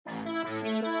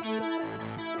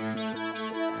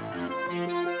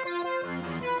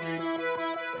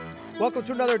Welcome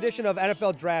to another edition of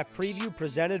NFL Draft Preview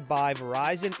presented by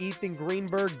Verizon. Ethan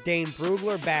Greenberg, Dane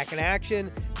Brugler back in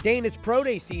action. Dane, it's Pro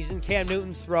Day season. Cam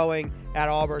Newton's throwing at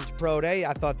Auburn's Pro Day.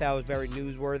 I thought that was very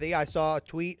newsworthy. I saw a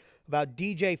tweet about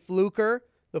DJ Fluker,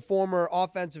 the former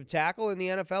offensive tackle in the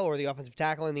NFL, or the offensive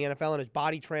tackle in the NFL, and his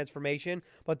body transformation.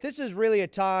 But this is really a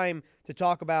time to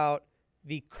talk about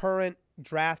the current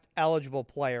draft-eligible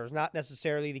players, not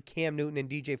necessarily the Cam Newton and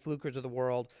DJ Flukers of the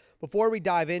world. Before we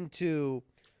dive into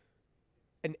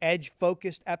an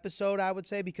edge-focused episode, I would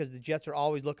say, because the Jets are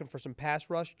always looking for some pass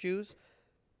rush juice,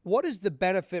 what is the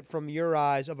benefit from your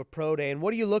eyes of a pro day, and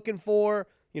what are you looking for?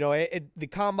 You know, the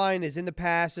combine is in the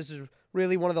past. This is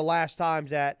really one of the last times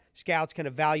that scouts can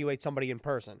evaluate somebody in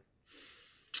person.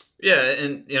 Yeah,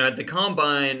 and at the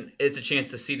combine, it's a chance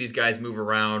to see these guys move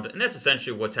around, and that's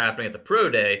essentially what's happening at the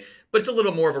pro day, but it's a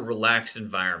little more of a relaxed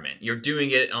environment. You're doing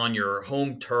it on your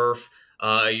home turf.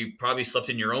 You probably slept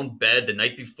in your own bed the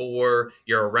night before.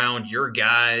 You're around your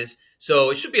guys.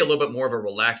 So it should be a little bit more of a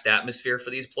relaxed atmosphere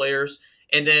for these players.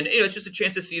 And then it's just a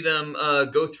chance to see them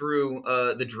go through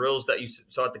the drills that you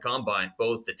saw at the combine,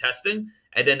 both the testing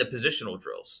and then the positional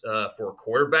drills. For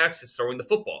quarterbacks, it's throwing the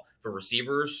football. For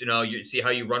receivers, you see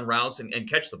how you run routes and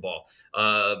catch the ball.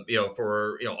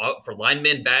 For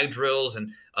linemen, bag drills,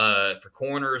 and for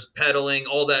corners, pedaling,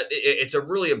 all that. It's a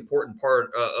really important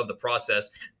part of the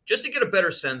process just to get a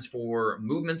better sense for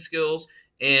movement skills.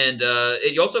 And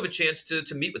you also have a chance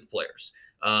to meet with players.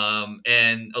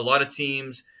 And a lot of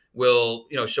teams will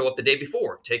show up the day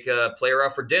before, take a player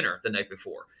out for dinner the night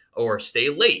before, or stay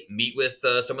late, meet with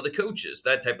some of the coaches,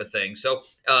 that type of thing. So,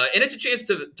 and it's a chance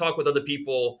to talk with other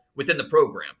people within the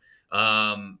program,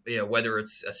 whether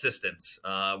it's assistants,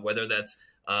 whether that's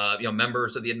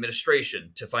members of the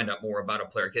administration, to find out more about a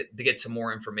player, to get some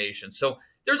more information. So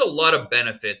there's a lot of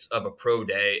benefits of a pro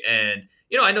day. And,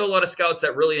 I know a lot of scouts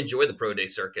that really enjoy the pro day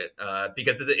circuit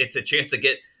because it's a chance to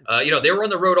get, they were on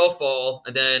the road all fall,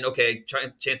 and then,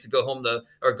 chance to go home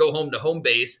to home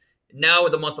base. Now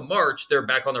in the month of March, they're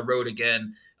back on the road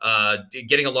again,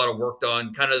 getting a lot of work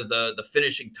done, kind of the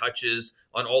finishing touches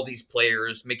on all these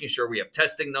players, making sure we have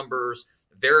testing numbers,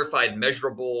 verified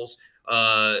measurables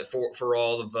for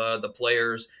all of the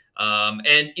players.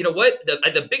 And you know what?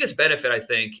 The biggest benefit, I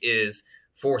think, is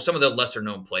for some of the lesser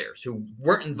known players who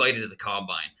weren't invited to the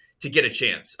combine to get a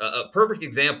chance. A perfect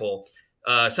example,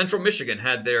 Central Michigan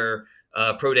had their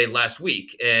pro day last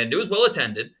week, and it was well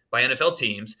attended by NFL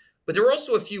teams. But there were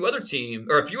also a few other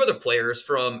players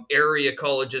from area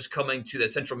colleges coming to the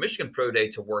Central Michigan Pro Day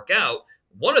to work out.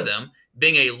 One of them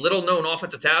being a little-known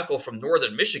offensive tackle from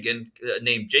Northern Michigan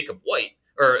named Jacob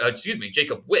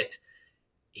Witt.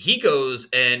 He goes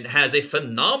and has a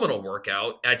phenomenal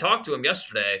workout. I talked to him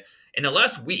yesterday. In the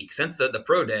last week, since the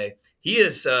Pro Day, he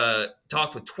has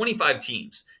talked with 25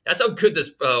 teams. That's how good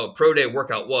this Pro Day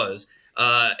workout was.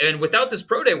 And without this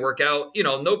pro day workout,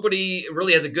 nobody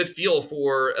really has a good feel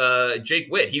for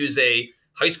Jake Witt. He was a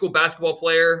high school basketball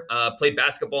player, played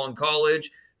basketball in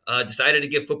college, decided to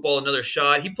give football another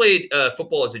shot. He played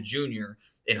football as a junior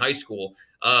in high school,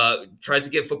 tries to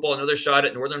give football another shot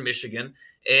at Northern Michigan.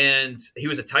 And he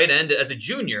was a tight end as a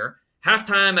junior.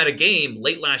 Halftime at a game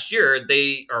late last year,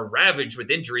 they are ravaged with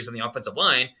injuries on the offensive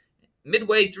line.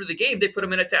 Midway through the game, they put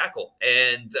him in a tackle.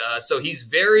 And so he's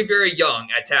very, very young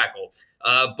at tackle.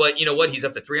 But you know what? He's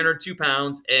up to 302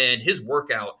 pounds, and his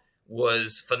workout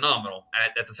was phenomenal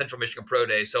at the Central Michigan Pro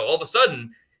Day. So all of a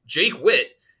sudden, Jake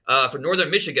Witt from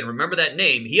Northern Michigan, remember that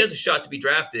name, he has a shot to be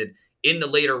drafted in the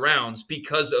later rounds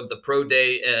because of the Pro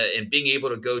Day and being able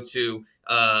to go to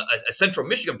a Central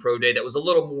Michigan Pro Day that was a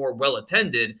little more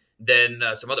well-attended than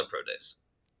some other Pro Days.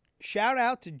 Shout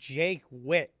out to Jake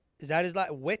Witt. Is that his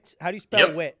Witt? How do you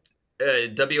spell Witt?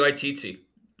 W-I-T-T.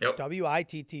 Yep.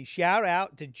 W-I-T-T. Shout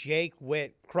out to Jake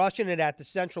Witt, crushing it at the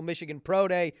Central Michigan Pro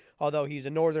Day, although he's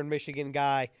a Northern Michigan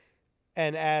guy.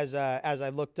 And as I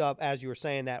looked up, as you were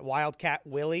saying that, Wildcat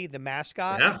Willie, the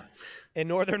mascot in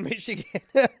Northern Michigan,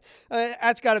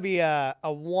 that's got to be it's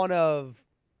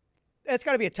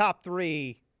got to be a top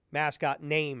 3 mascot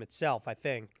name itself, I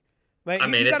think. But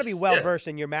you got to be well-versed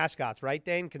in your mascots, right,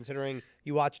 Dane, considering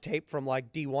you watch tape from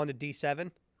like D1 to D7?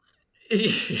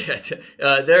 Yeah,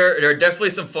 there are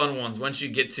definitely some fun ones once you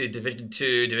get to Division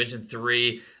 2, Division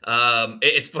 3.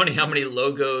 It's funny how many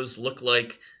logos look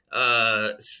like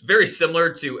very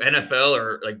similar to NFL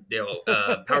or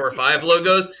Power 5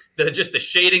 logos. Just the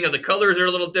shading of the colors are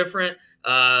a little different.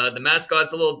 The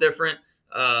mascot's a little different.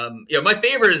 My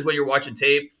favorite is when you're watching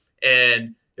tape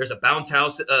and there's a bounce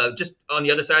house just on the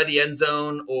other side of the end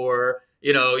zone, or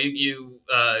you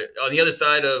on the other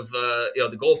side of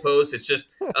the goalpost. It's just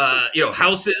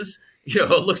houses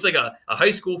it looks like a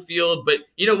high school field. But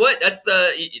you know what? That's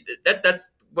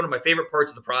one of my favorite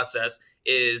parts of the process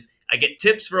is I get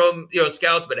tips from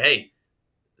scouts. But hey,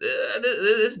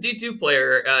 this D2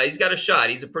 player, he's got a shot.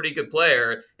 He's a pretty good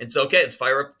player. And so, okay, let's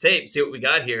fire up the tape, see what we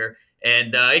got here.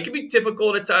 And it can be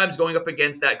difficult at times going up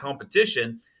against that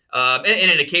competition. And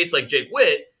in a case like Jake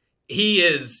Witt, he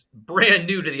is brand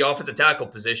new to the offensive tackle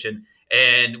position.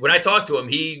 And when I talked to him,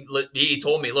 he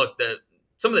told me, look,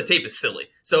 some of the tape is silly.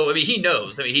 So, I mean, he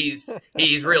knows. I mean,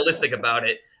 he's realistic about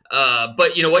it.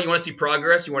 But you know what? You want to see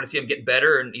progress. You want to see him getting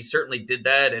better. And he certainly did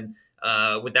that. And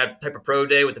with that type of pro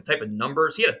day, with the type of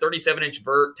numbers, he had a 37-inch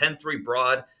vert, 10.3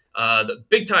 broad, the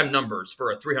big-time numbers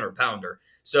for a 300-pounder.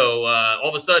 So all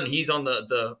of a sudden, he's on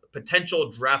the potential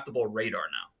draftable radar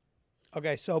now.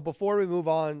 Okay, so before we move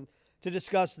on to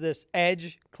discuss this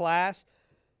edge class,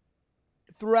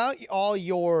 throughout all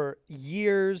your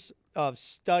years of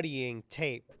studying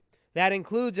tape, that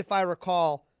includes, if I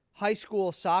recall, high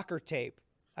school soccer tape.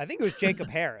 I think it was Jacob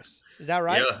Harris. Is that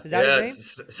right? Yeah, is that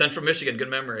his name? Central Michigan. Good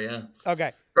memory, yeah.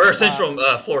 Okay. Or Central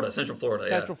Florida. Central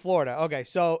Florida. Okay,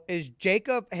 so is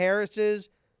Jacob Harris's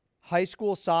high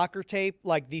school soccer tape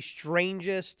like the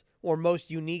strangest or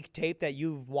most unique tape that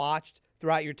you've watched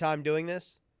throughout your time doing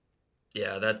this?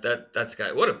 Yeah, that's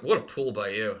got what a pull by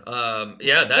you.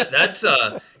 That's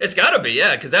it's got to be,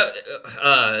 yeah, because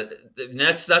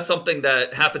that's something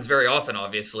that happens very often.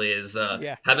 Obviously, is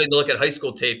having to look at high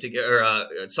school tape to get or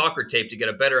soccer tape to get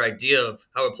a better idea of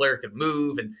how a player can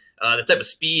move and the type of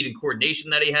speed and coordination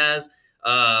that he has.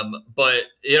 But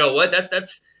you know what?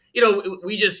 That's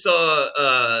we just saw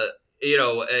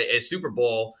a Super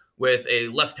Bowl with a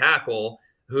left tackle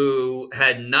who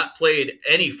had not played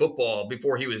any football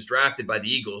before he was drafted by the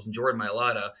Eagles, and Jordan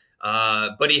Mailata.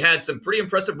 But he had some pretty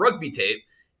impressive rugby tape,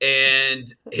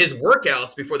 and his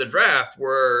workouts before the draft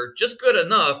were just good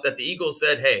enough that the Eagles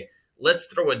said, hey, let's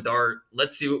throw a dart.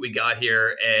 Let's see what we got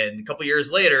here. And a couple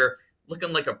years later,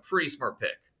 looking like a pretty smart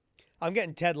pick. I'm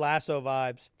getting Ted Lasso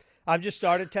vibes. I've just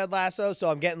started Ted Lasso, so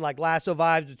I'm getting like Lasso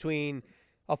vibes between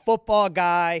a football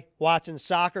guy watching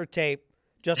soccer tape,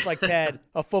 just like Ted,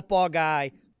 a football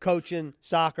guy coaching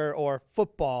soccer or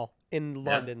football in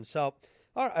London. Yeah. So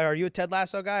are you a Ted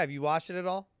Lasso guy? Have you watched it at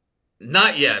all?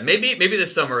 Not yet. Maybe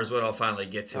this summer is when I'll finally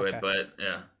get to it, but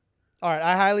yeah. All right.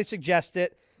 I highly suggest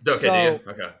it. Okay, so, do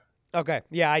you? Okay. Okay.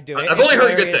 Yeah, I do. I've only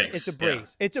heard good things. It's a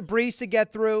breeze. Yeah. It's a breeze to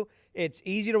get through. It's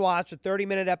easy to watch with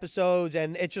 30-minute episodes,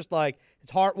 and it's just like,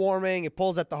 it's heartwarming. It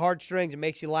pulls at the heartstrings. It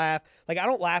makes you laugh. Like, I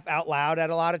don't laugh out loud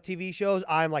at a lot of TV shows.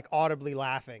 I'm like audibly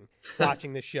laughing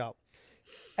watching this show.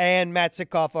 And Matt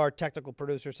Sitkoff, our technical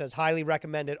producer, says, highly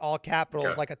recommended, all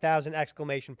capitals, like 1,000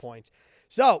 exclamation points.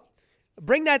 So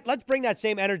let's bring that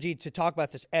same energy to talk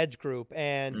about this edge group.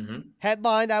 And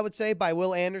headlined, I would say, by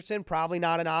Will Anderson, probably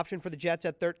not an option for the Jets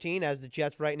at 13, as the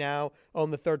Jets right now own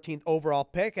the 13th overall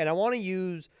pick. And I want to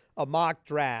use a mock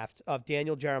draft of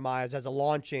Daniel Jeremiah's as a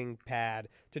launching pad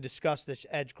to discuss this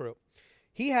edge group.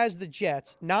 He has the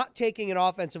Jets not taking an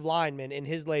offensive lineman in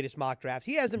his latest mock draft.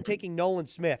 He has them taking Nolan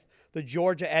Smith, the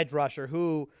Georgia edge rusher,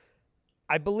 who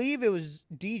I believe it was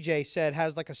DJ said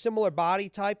has like a similar body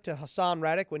type to Hassan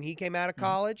Reddick when he came out of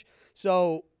college.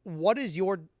 So what is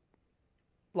your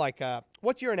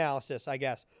what's your analysis, I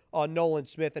guess, on Nolan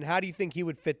Smith, and how do you think he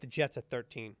would fit the Jets at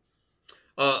 13?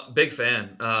 Big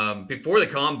fan. Before the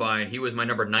combine, he was my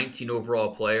number 19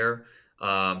 overall player.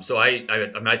 So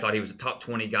I thought he was a top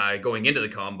 20 guy going into the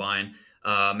combine.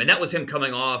 And that was him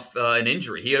coming off an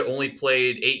injury. He had only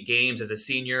played 8 games as a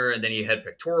senior, and then he had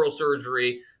pectoral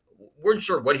surgery. Weren't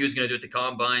sure what he was going to do at the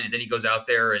combine, and then he goes out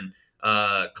there and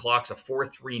clocks a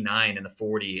 4.39 in the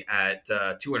 40 at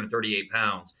 238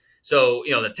 pounds. So,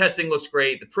 the testing looks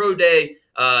great. The pro day,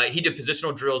 he did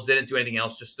positional drills, didn't do anything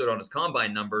else, just stood on his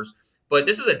combine numbers. But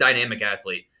this is a dynamic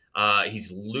athlete.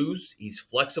 He's loose. He's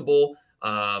flexible.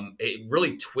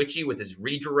 Really twitchy with his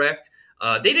redirect.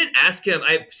 They didn't ask him.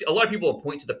 A lot of people will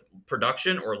point to the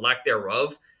production or lack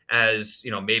thereof as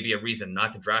maybe a reason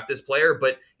not to draft this player,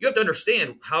 but you have to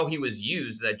understand how he was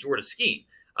used in that Georgia scheme.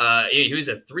 He was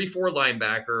a 3-4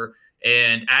 linebacker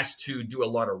and asked to do a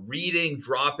lot of reading,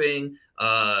 dropping,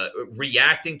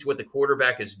 reacting to what the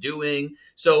quarterback is doing.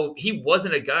 So he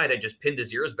wasn't a guy that just pinned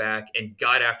his ears back and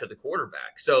got after the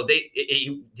quarterback. So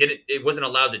it wasn't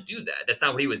allowed to do that. That's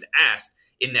not what he was asked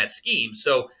in that scheme.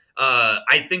 So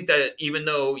I think that even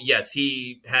though, yes,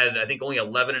 he had, I think, only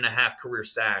 11 and a half career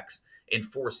sacks in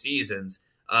 4 seasons,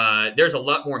 there's a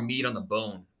lot more meat on the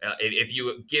bone. If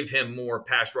you give him more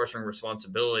pass rushing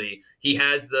responsibility, he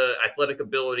has the athletic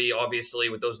ability, obviously,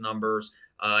 with those numbers.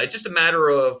 It's just a matter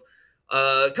of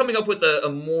coming up with a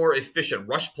more efficient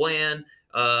rush plan.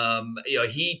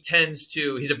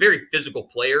 He's a very physical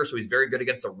player, so he's very good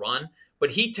against the run,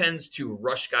 but he tends to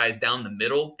rush guys down the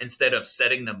middle instead of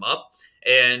setting them up.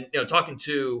 And, talking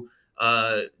to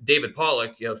David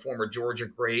Pollock, former Georgia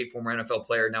great, former NFL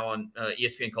player, now on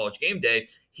ESPN College Game Day,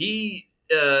 he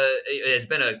has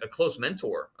been a close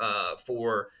mentor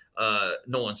for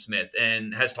Nolan Smith,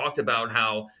 and has talked about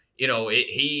how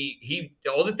he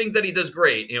all the things that he does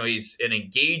great. He's an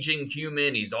engaging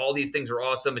human. All these things are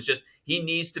awesome. It's just he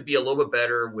needs to be a little bit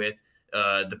better with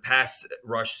the pass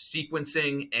rush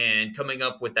sequencing and coming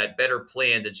up with that better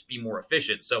plan to just be more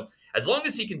efficient. So as long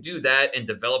as he can do that and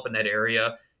develop in that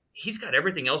area, he's got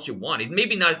everything else you want. He's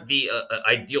maybe not the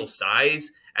ideal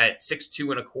size at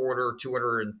 6'2" and a quarter,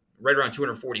 200, right around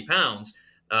 240 pounds,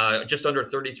 just under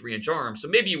 33-inch arms. So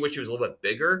maybe you wish he was a little bit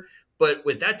bigger. But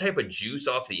with that type of juice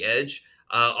off the edge,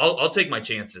 I'll take my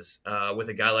chances with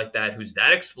a guy like that who's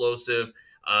that explosive,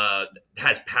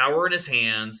 has power in his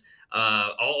hands,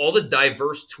 all the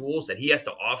diverse tools that he has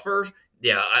to offer.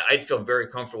 Yeah, I'd feel very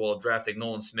comfortable drafting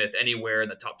Nolan Smith anywhere in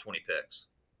the top 20 picks.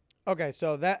 Okay,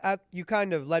 so that you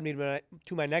kind of led me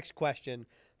to my next question.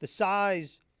 The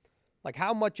size, like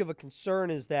how much of a concern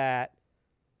is that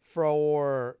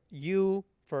for you,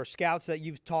 for scouts that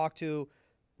you've talked to,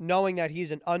 knowing that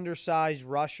he's an undersized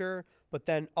rusher, but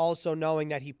then also knowing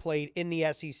that he played in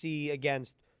the SEC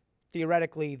against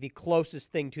theoretically the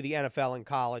closest thing to the NFL in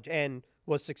college and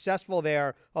was successful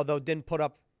there, although didn't put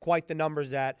up quite the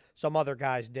numbers that some other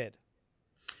guys did?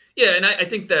 Yeah, and I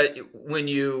think that when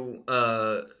you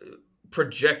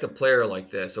project a player like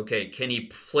this, okay, can he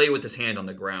play with his hand on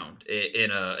the ground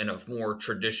in a more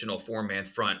traditional four-man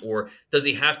front, or does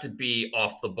he have to be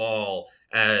off the ball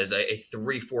as a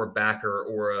 3-4 backer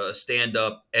or a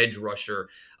stand-up edge rusher?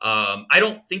 I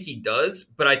don't think he does,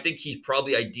 but I think he's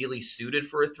probably ideally suited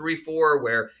for a 3-4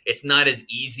 where it's not as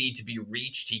easy to be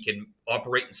reached. He can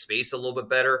operate in space a little bit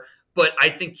better. But I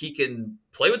think he can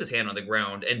play with his hand on the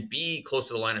ground and be close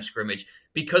to the line of scrimmage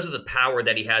because of the power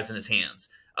that he has in his hands.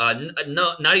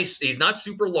 He's not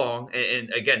super long, and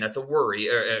again, that's a worry,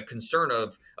 a concern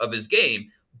of his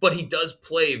game. But he does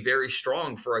play very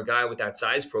strong for a guy with that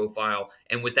size profile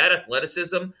and with that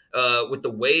athleticism, with the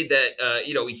way that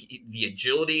the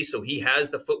agility. So he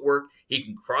has the footwork. He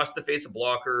can cross the face of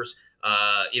blockers.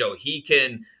 He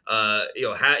can.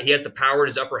 He has the power in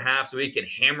his upper half, so he can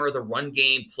hammer the run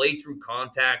game, play through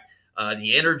contact.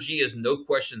 The energy is no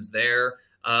questions there.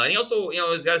 And he also,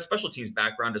 has got a special teams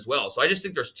background as well. So I just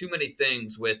think there's too many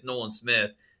things with Nolan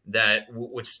Smith that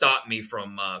would stop me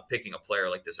from picking a player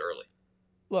like this early.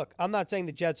 Look, I'm not saying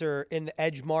the Jets are in the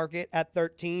edge market at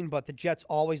 13, but the Jets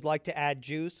always like to add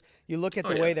juice. You look at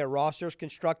the way their roster's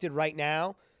constructed right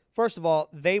now. First of all,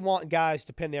 they want guys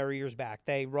to pin their ears back.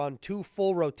 They run 2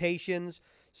 full rotations,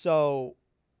 so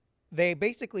they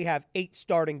basically have 8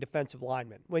 starting defensive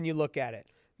linemen when you look at it.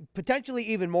 Potentially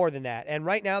even more than that. And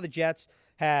right now the Jets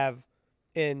have,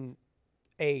 in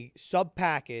a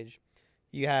sub-package,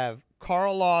 you have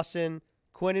Carl Lawson,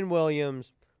 Quinnen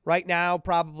Williams, right now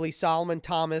probably Solomon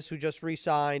Thomas, who just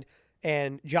re-signed,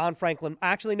 and John Franklin.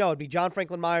 Actually, no, it'd be John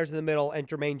Franklin Myers in the middle and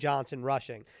Jermaine Johnson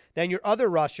rushing. Then your other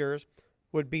rushers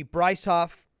would be Bryce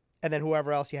Huff and then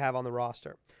whoever else you have on the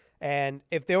roster. And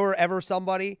if there were ever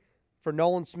somebody for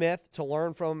Nolan Smith to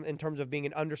learn from in terms of being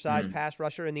an undersized pass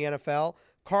rusher in the NFL,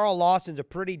 Carl Lawson's a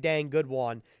pretty dang good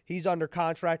one. He's under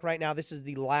contract right now. This is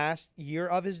the last year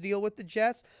of his deal with the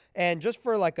Jets. And just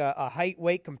for like a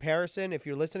height-weight comparison, if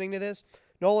you're listening to this,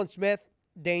 Nolan Smith,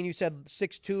 Dane, you said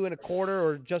 6'2" and a quarter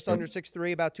or just under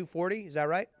 6'3", about 240. Is that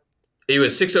right? He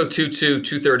was 6'0",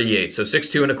 238. So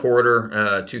 6'2" and a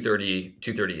quarter,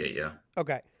 238, yeah.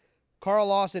 Okay. Carl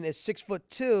Lawson is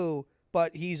 6'2",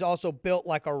 but he's also built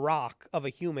like a rock of a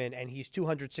human, and he's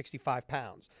 265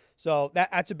 pounds. So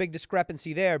that's a big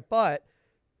discrepancy there. But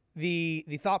the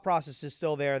thought process is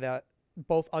still there that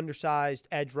both undersized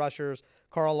edge rushers,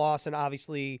 Carl Lawson,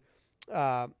 obviously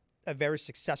a very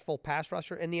successful pass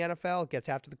rusher in the NFL, gets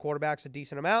after the quarterbacks a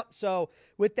decent amount. So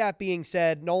with that being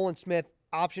said, Nolan Smith,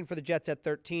 option for the Jets at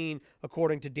 13,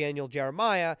 according to Daniel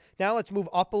Jeremiah. Now let's move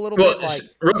up a little bit.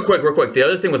 Real quick. The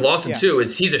other thing with Lawson, too,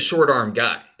 is he's a short arm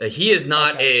guy. He is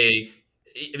not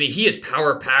he is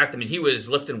power packed. I mean, he was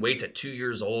lifting weights at 2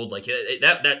 years old. Like he's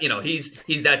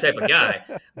that type of guy.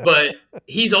 But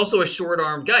he's also a short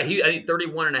arm guy. I think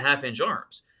 31.5-inch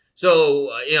arms. So,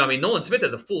 Nolan Smith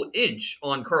has a full inch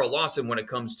on Carl Lawson when it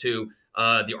comes to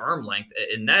the arm length,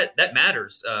 and that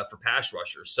matters for pass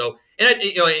rushers. So, and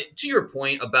to your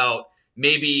point about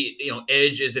maybe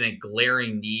edge isn't a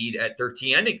glaring need at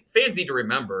 13, I think fans need to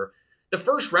remember the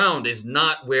first round is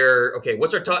not where, okay,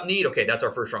 what's our top need? Okay, that's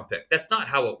our first round pick. That's not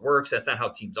how it works. That's not how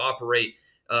teams operate.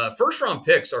 First round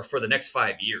picks are for the next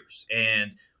 5 years.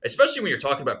 And especially when you're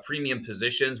talking about premium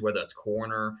positions, whether that's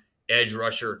corner, edge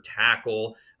rusher,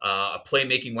 tackle, a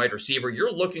playmaking wide receiver,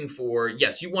 you're looking for,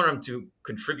 yes, you want them to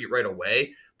contribute right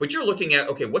away, but you're looking at,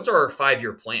 okay, what's our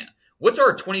 5-year plan? What's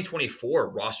our 2024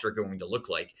 roster going to look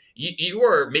like? You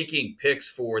are making picks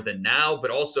for the now,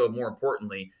 but also more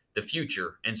importantly, the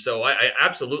future. And so I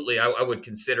absolutely, I would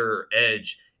consider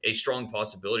edge a strong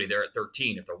possibility there at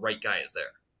 13 if the right guy is there.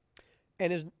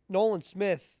 And is Nolan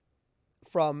Smith,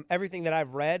 from everything that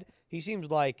I've read, he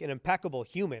seems like an impeccable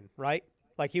human, right?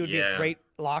 Like he would be a great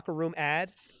locker room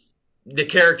ad. The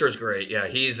character is great. Yeah,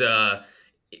 he's I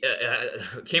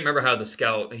can't remember how the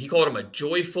scout, he called him a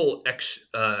joyful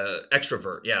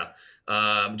extrovert. Yeah,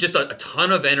 just a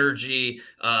ton of energy.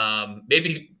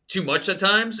 Maybe too much at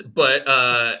times, but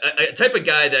a type of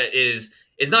guy that is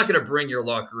not going to bring your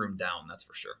locker room down. That's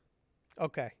for sure.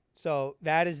 Okay, so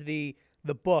that is the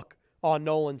book on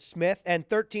Nolan Smith. And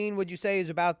 13, would you say,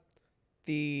 is about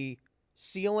the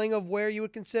ceiling of where you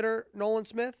would consider Nolan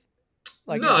Smith?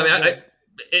 Like, no, I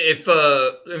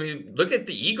mean, look at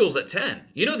the Eagles at 10.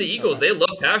 You know, the Eagles, they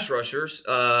love pass rushers.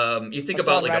 You think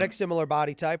about like Reddick, similar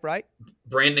body type, right?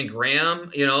 Brandon Graham,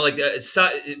 you know, like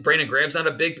Brandon Graham's not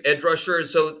a big edge rusher.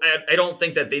 So I don't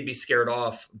think that they'd be scared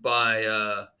off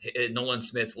by Nolan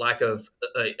Smith's lack of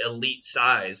elite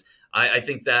size. I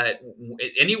think that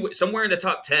somewhere in the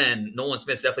top 10, Nolan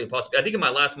Smith's definitely a possibility. I think in my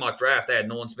last mock draft, I had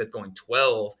Nolan Smith going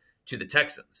 12 to the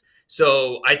Texans.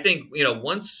 So I think, you know,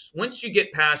 once you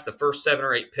get past the first 7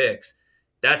 or 8 picks,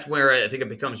 that's where I think it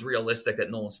becomes realistic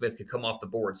that Nolan Smith could come off the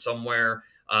board somewhere,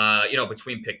 you know,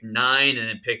 between pick 9 and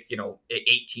then pick,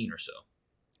 18 or so.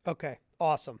 Okay,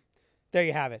 awesome. There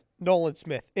you have it. Nolan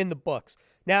Smith in the books.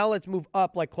 Now let's move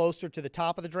up like closer to the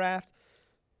top of the draft.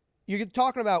 You're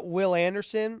talking about Will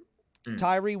Anderson,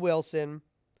 Tyree Wilson.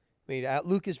 I mean,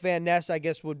 Lukas Van Ness, I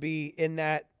guess, would be in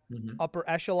that upper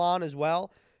echelon as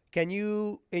well. Can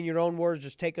you, in your own words,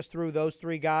 just take us through those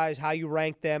 3 guys, how you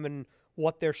rank them, and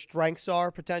what their strengths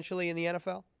are potentially in the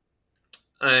NFL?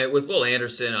 With Will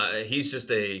Anderson, he's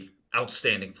just a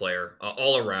outstanding player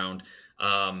all around.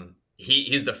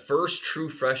 He's the first true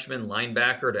freshman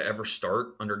linebacker to ever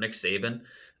start under Nick Saban.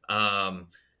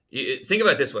 Think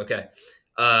about it this way, okay?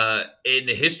 In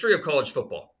the history of college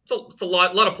football, it's a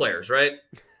lot of players, right?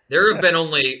 There have been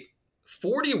only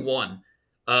 41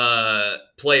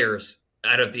 players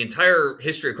out of the entire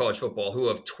history of college football who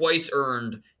have twice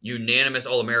earned unanimous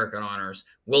All-American honors.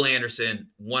 Will Anderson,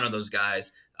 one of those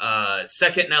guys.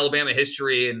 Second in Alabama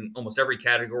history in almost every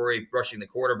category, rushing the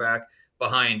quarterback,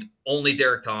 behind only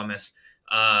Derek Thomas,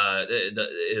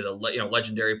 the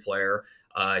legendary player.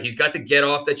 He's got the get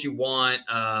off that you want.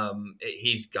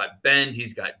 He's got bend.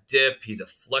 He's got dip. He's a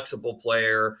flexible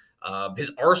player.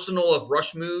 His arsenal of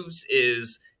rush moves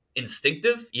is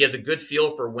instinctive. He has a good feel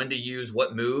for when to use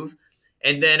what move.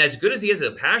 And then as good as he is as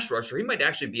a pass rusher, he might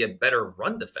actually be a better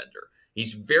run defender.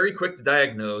 He's very quick to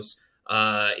diagnose.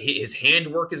 His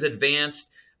handwork is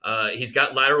advanced. He's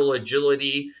got lateral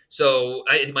agility. So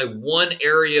my main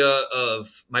area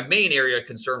of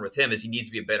concern with him is he needs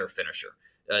to be a better finisher.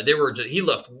 He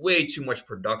left way too much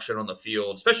production on the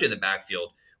field, especially in the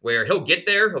backfield, where he'll get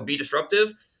there, he'll be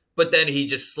disruptive, but then he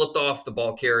just slipped off the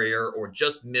ball carrier or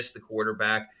just missed the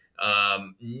quarterback.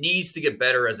 Needs to get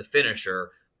better as a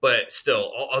finisher. But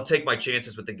still, I'll take my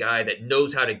chances with the guy that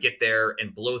knows how to get there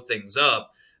and blow things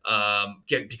up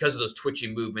because of those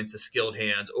twitchy movements, the skilled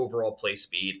hands, overall play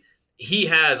speed. He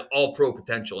has all pro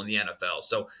potential in the NFL.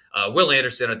 So Will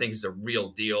Anderson, I think, is the real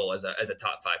deal as a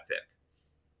top 5 pick.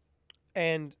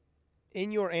 And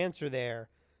in your answer there,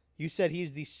 you said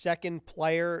he's the second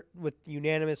player with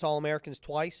unanimous All-Americans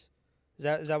twice.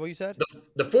 Is that what you said?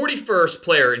 The 41st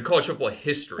player in college football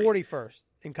history. 41st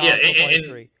in college football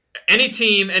history. Any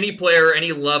team, any player,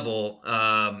 any level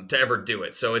to ever do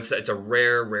it. So it's a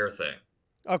rare thing.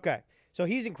 Okay. So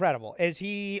he's incredible. Is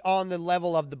he on the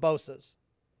level of the Bosas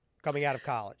coming out of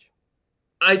college?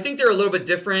 I think they're a little bit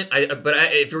different. But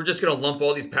if we're just going to lump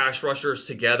all these pass rushers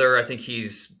together, I think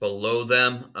he's below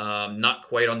them. Not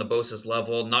quite on the Bosa's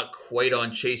level. Not quite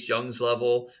on Chase Young's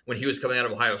level when he was coming out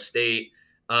of Ohio State.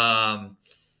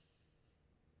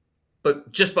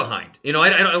 But just behind. You know, I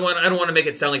don't want to make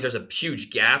it sound like there's a huge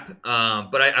gap.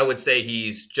 But I would say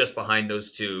he's just behind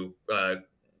those two.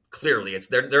 Clearly,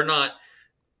 they're not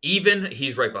even.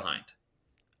 He's right behind.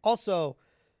 Also,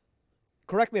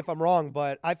 correct me if I'm wrong,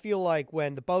 but I feel like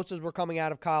when the Bosas were coming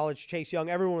out of college, Chase Young,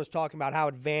 everyone was talking about how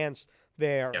advanced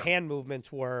their hand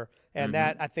movements were, and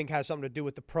that I think has something to do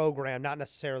with the program, not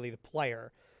necessarily the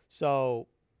player. So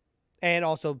And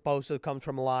also Bosa comes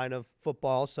from a line of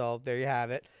football, so there you have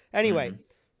it. Anyway,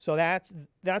 so that's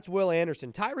Will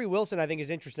Anderson. Tyree Wilson, I think, is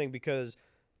interesting because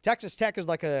Texas Tech is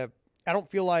like I don't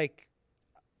feel like,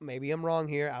 maybe I'm wrong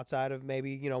here, outside of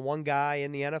maybe, one guy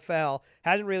in the NFL,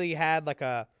 hasn't really had like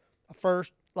a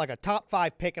first, like a top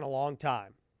 5 pick in a long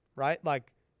time, right?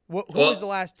 Like, who was the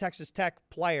last Texas Tech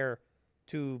player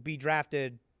to be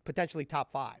drafted potentially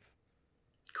top 5?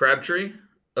 Crabtree,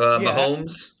 Yeah.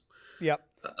 Mahomes. Yep.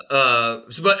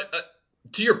 But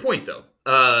to your point, though,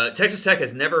 Texas Tech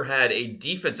has never had a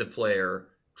defensive player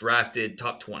drafted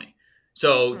top 20.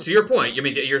 So to your point, I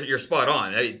mean, you're spot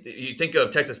on. You think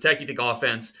of Texas Tech, you think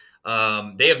offense.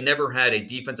 They have never had a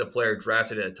defensive player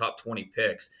drafted at a top 20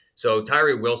 picks. So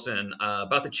Tyree Wilson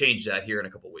about to change that here in a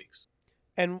couple weeks.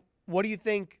 And what do you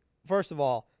think? First of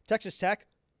all, Texas Tech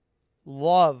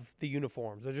love the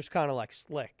uniforms. They're just kind of like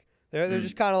slick. They're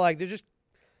just kind of like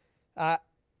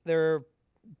they're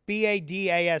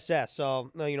BADASS.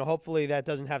 So hopefully that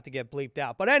doesn't have to get bleeped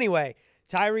out. But anyway,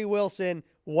 Tyree Wilson,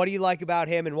 what do you like about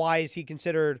him, and why is he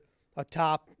considered a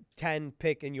top 10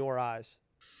 pick in your eyes?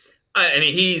 I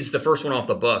mean, he's the first one off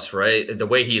the bus, right? The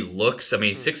way he looks. I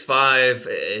mean,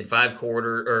 6'5" and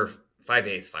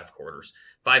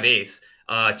 5'8",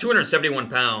 271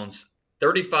 pounds,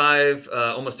 35,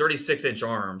 almost 36-inch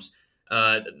arms.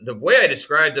 The way I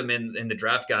described him in the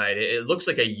draft guide, it looks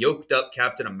like a yoked up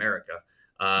Captain America.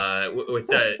 With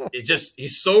that,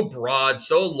 he's so broad,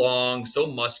 so long, so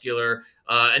muscular,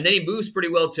 and then he moves pretty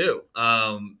well too.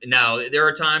 Now there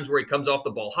are times where he comes off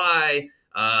the ball high.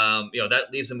 That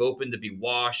leaves him open to be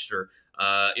washed, or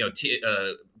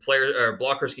players or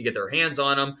blockers can get their hands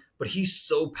on him. But he's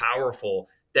so powerful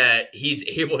that he's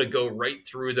able to go right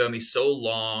through them. He's so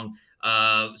long.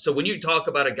 So when you talk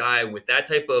about a guy with that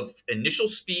type of initial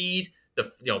speed, the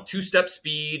two-step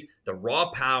speed, the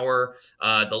raw power,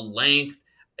 the length,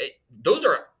 those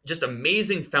are just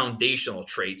amazing foundational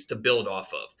traits to build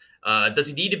off of. Does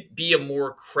he need to be a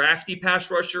more crafty pass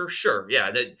rusher? Sure,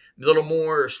 yeah, a little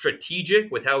more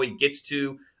strategic with how he gets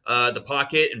to the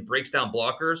pocket and breaks down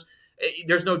blockers.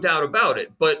 There's no doubt about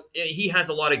it, but he has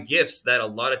a lot of gifts that a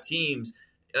lot of teams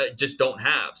just don't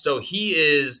have. So he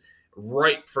is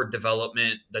ripe for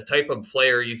development, the type of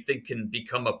player you think can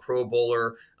become a Pro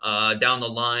Bowler down the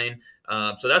line.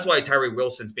 So that's why Tyree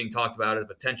Wilson's being talked about as a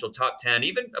potential top 10,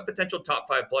 even a potential top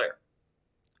 5 player.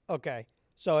 Okay.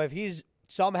 So if he's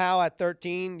somehow at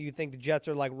 13, you think the Jets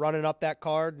are like running up that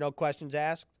card, no questions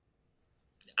asked?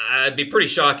 It'd be pretty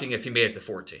shocking if he made it to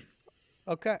 14.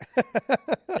 Okay.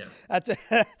 Yeah.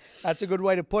 That's a good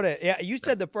way to put it. Yeah, you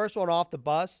said the first one off the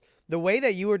bus. The way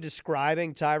that you were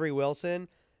describing Tyree Wilson,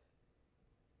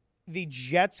 the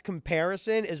Jets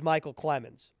comparison is Michael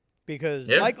Clemens, because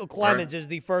Michael Clemens is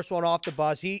the first one off the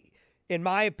bus. He, in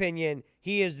my opinion,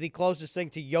 he is the closest thing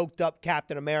to yoked up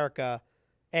Captain America.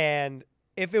 And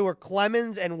if it were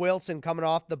Clemens and Wilson coming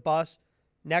off the bus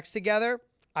next together,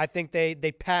 I think they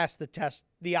pass the test,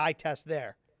 the eye test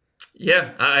there.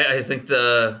 Yeah, I think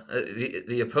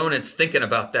the opponent's thinking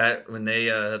about that when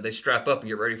they strap up and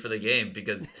get ready for the game,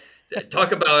 because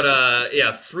talk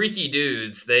about freaky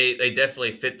dudes. They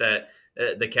definitely fit that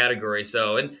the category.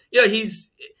 So, and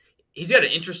he's got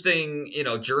an interesting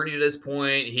journey to this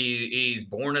point. He's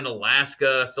born in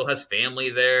Alaska, still has family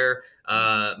there.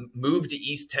 Moved to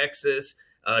East Texas,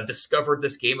 discovered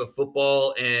this game of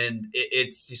football, and he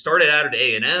started out at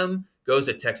A&M. Goes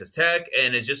to Texas Tech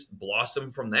and has just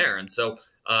blossomed from there. And so,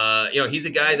 he's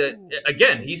a guy that,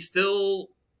 again, he's still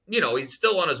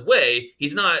on his way.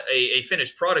 He's not a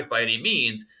finished product by any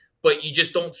means, but you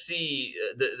just don't see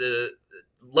the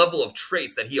level of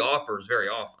traits that he offers very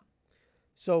often.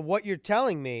 So what you're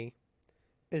telling me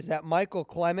is that Michael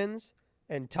Clemens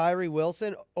and Tyree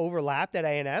Wilson overlapped at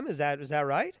A&M. Is that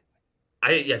right?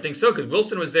 I think so, because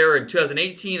Wilson was there in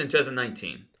 2018 and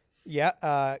 2019.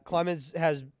 Yeah, Clemens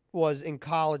was in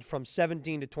college from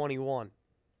 17 to 21.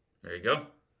 There you go.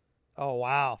 Oh,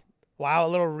 wow. Wow, a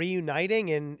little reuniting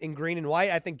in green and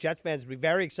white. I think Jets fans would be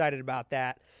very excited about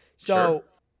that. So, sure.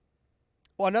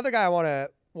 Well, another guy I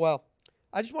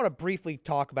just want to briefly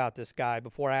talk about this guy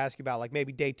before I ask you about like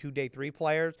maybe day 2, day 3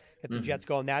 players if the Jets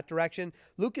go in that direction.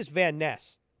 Lukas Van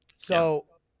Ness. So,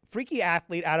 freaky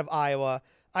athlete out of Iowa.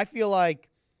 I feel like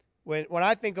when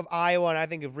I think of Iowa and I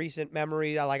think of recent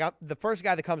memory, the first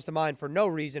guy that comes to mind for no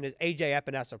reason is A.J.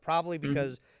 Epinesa, probably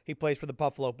because he plays for the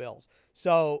Buffalo Bills.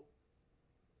 So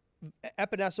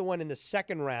Epinesa went in the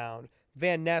second round.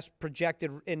 Van Ness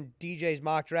projected in DJ's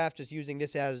mock draft, just using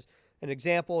this as an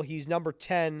example, he's number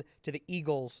 10 to the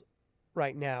Eagles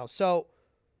right now. So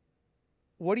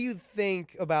what do you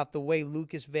think about the way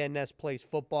Lukas Van Ness plays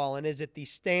football? And is it the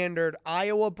standard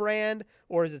Iowa brand,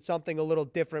 or is it something a little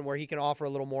different where he can offer a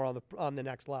little more on the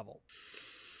next level?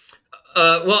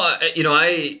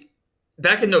 I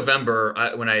back in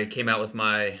November when I came out with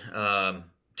my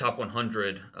top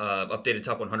 100 updated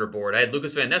top 100 board, I had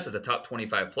Lukas Van Ness as a top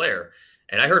 25 player,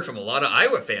 and I heard from a lot of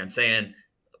Iowa fans saying,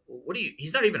 "What do you?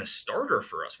 He's not even a starter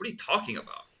for us. What are you talking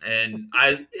about?" And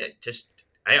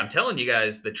I'm telling you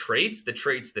guys, the traits.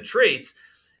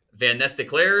 Van Ness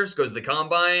declares, goes to the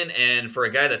combine, and for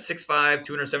a guy that's 6'5",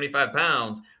 275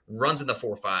 pounds, runs in the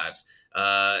 4.5s.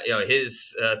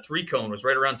 His three cone was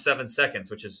right around 7 seconds,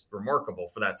 which is remarkable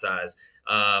for that size.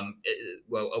 A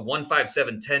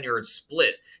 1.57 10-yard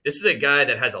split. This is a guy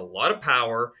that has a lot of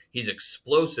power. He's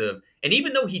explosive, and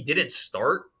even though he didn't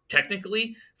start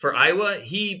technically for Iowa,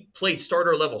 he played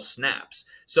starter level snaps.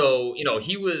 So,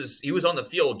 he was on the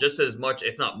field just as much,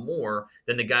 if not more,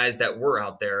 than the guys that were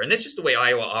out there. And that's just the way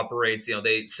Iowa operates.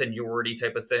 They seniority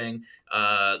type of thing.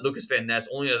 Lukas Van Ness,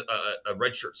 only a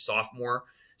redshirt sophomore.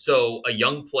 So a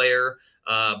young player,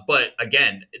 but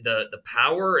again, the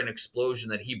power and explosion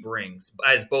that he brings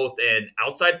as both an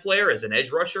outside player, as an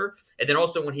edge rusher, and then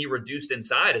also when he reduced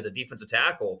inside as a defensive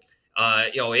tackle,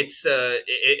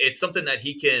 it's something that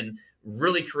he can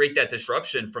really create that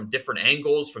disruption from different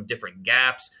angles, from different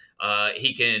gaps.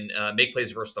 He can make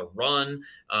plays versus the run.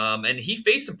 And he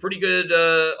faced some pretty good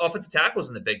offensive tackles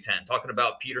in the Big Ten, talking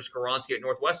about Peter Skoronski at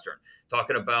Northwestern,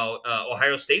 talking about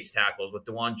Ohio State's tackles with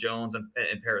DeJuan Jones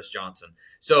and Paris Johnson.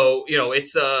 So,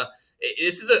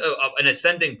 this is an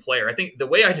ascending player. I think the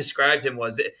way I described him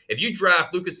was, if you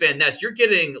draft Lukas Van Ness, you're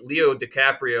getting Leo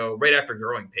DiCaprio right after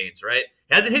Growing Pains, right?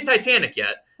 He hasn't hit Titanic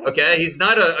yet, okay? He's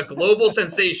not a global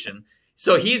sensation.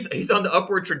 So he's on the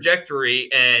upward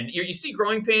trajectory, and you see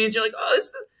Growing Pains, you're like, oh,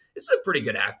 this is a pretty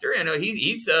good actor.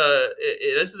 This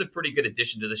is a pretty good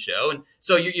addition to the show. And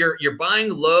so you're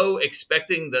buying low,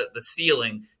 expecting the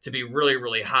ceiling to be really,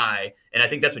 really high. And I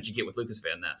think that's what you get with Lukas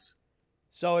Van Ness.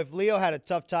 So if Leo had a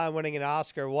tough time winning an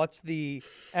Oscar, what's the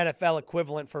NFL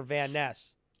equivalent for Van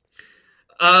Ness?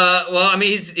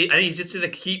 He's just going to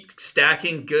keep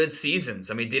stacking good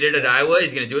seasons. He did it at Iowa.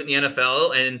 He's going to do it in the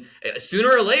NFL. And sooner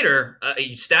or later,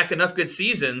 you stack enough good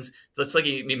seasons, just like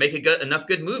you make enough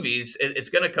good movies, it's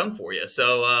going to come for you.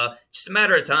 So just a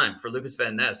matter of time for Lukas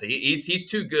Van Ness. He's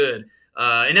too good.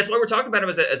 And that's why we're talking about him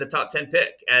as a top 10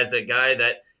 pick, as a guy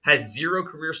that has 0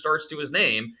 career starts to his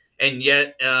name, and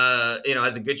yet,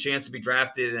 has a good chance to be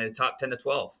drafted in the top 10 to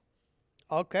 12.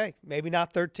 Okay, maybe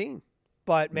not 13.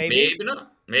 But maybe. Maybe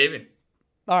not. Maybe.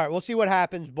 All right, we'll see what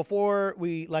happens. Before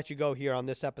we let you go here on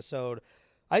this episode,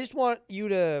 I just want you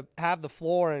to have the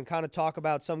floor and kind of talk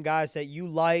about some guys that you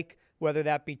like, whether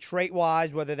that be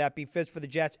trait-wise, whether that be fits for the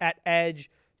Jets at edge,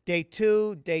 day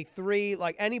 2, day 3,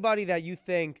 like anybody that you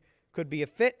think could be a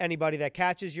fit, anybody that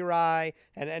catches your eye,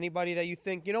 and anybody that you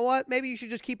think, you know what, maybe you should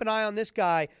just keep an eye on this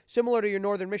guy, similar to your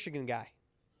Northern Michigan guy.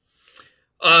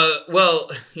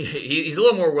 He's a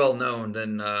little more well known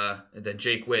than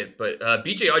Jake Witt, but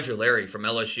B.J. Ojulari from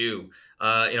LSU.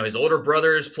 His older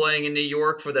brother is playing in New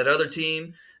York for that other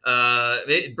team.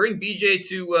 Bring B.J.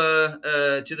 to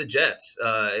the Jets.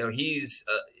 He's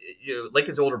like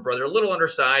his older brother, a little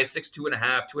undersized,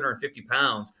 6'2.5", 250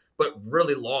 pounds, but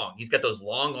really long. He's got those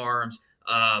long arms.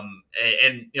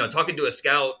 Talking to a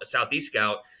Southeast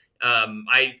scout.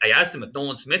 I asked him if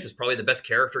Nolan Smith is probably the best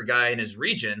character guy in his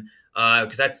region,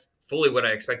 because that's fully what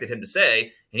I expected him to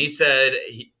say. And he said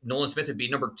Nolan Smith would be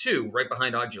number 2, right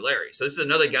behind Ojulari. So this is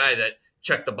another guy that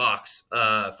checked the box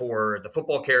for the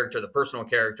football character, the personal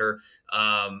character.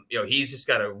 He's just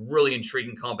got a really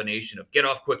intriguing combination of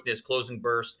get-off quickness, closing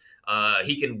burst.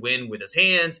 He can win with his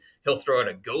hands. He'll throw out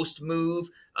a ghost move.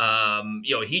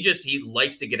 He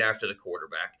likes to get after the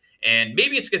quarterback. And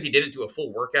maybe it's because he didn't do a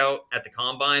full workout at the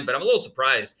combine, but I'm a little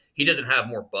surprised he doesn't have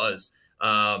more buzz,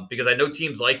 because I know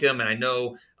teams like him, and I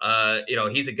know,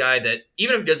 he's a guy that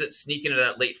even if he doesn't sneak into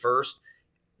that late first,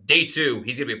 day 2,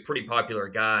 he's going to be a pretty popular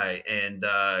guy, and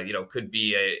could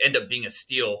end up being a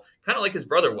steal, kind of like his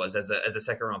brother was as a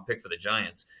second-round pick for the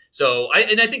Giants. So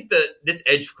I think that this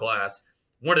edge class,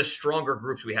 one of the stronger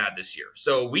groups we have this year.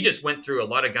 So we just went through a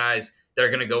lot of guys that are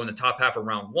going to go in the top half of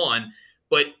round 1.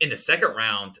 But in the second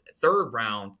round, third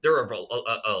round, there are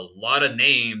a lot of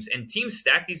names, and teams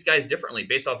stack these guys differently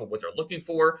based off of what they're looking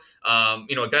for. A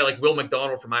guy like Will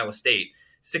McDonald from Iowa State,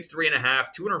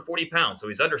 6'3.5", 240 pounds. So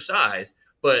he's undersized,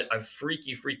 but a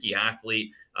freaky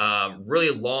athlete, really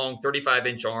long,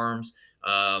 35-inch arms.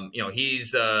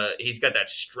 He's got that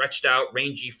stretched out,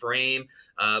 rangy frame,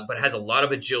 but has a lot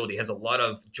of agility, has a lot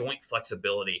of joint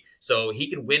flexibility. So he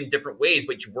can win different ways,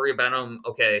 but you worry about him,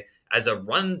 okay, as a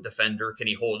run defender, can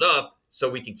he hold up so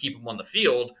we can keep him on the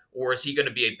field, or is he going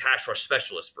to be a pass rush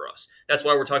specialist for us? That's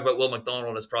why we're talking about Will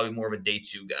McDonald as probably more of a day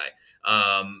two guy.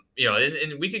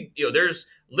 And we could, there's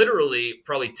literally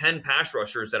probably 10 pass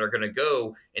rushers that are going to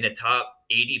go in the top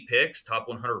 80 picks, top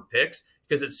 100 picks,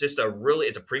 because it's just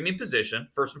it's a premium position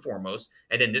first and foremost.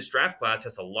 And then this draft class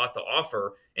has a lot to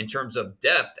offer in terms of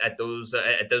depth at those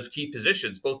key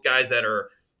positions, both guys that are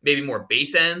maybe more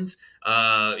base ends,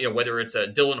 whether it's a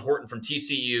Dylan Horton from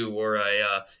TCU or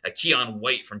a Keon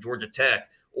White from Georgia Tech,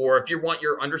 or if you want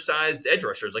your undersized edge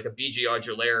rushers like a BG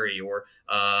Ojulari or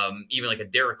even like a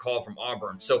Derek Hall from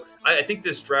Auburn. So I think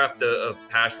this draft of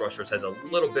pass rushers has a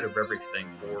little bit of everything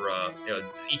for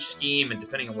each scheme and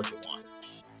depending on what you want.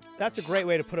 That's a great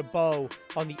way to put a bow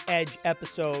on the Edge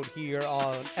episode here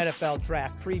on NFL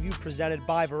Draft Preview presented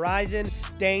by Verizon.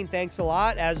 Dane, thanks a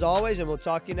lot, as always, and we'll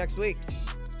talk to you next week.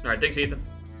 All right, thanks, Ethan.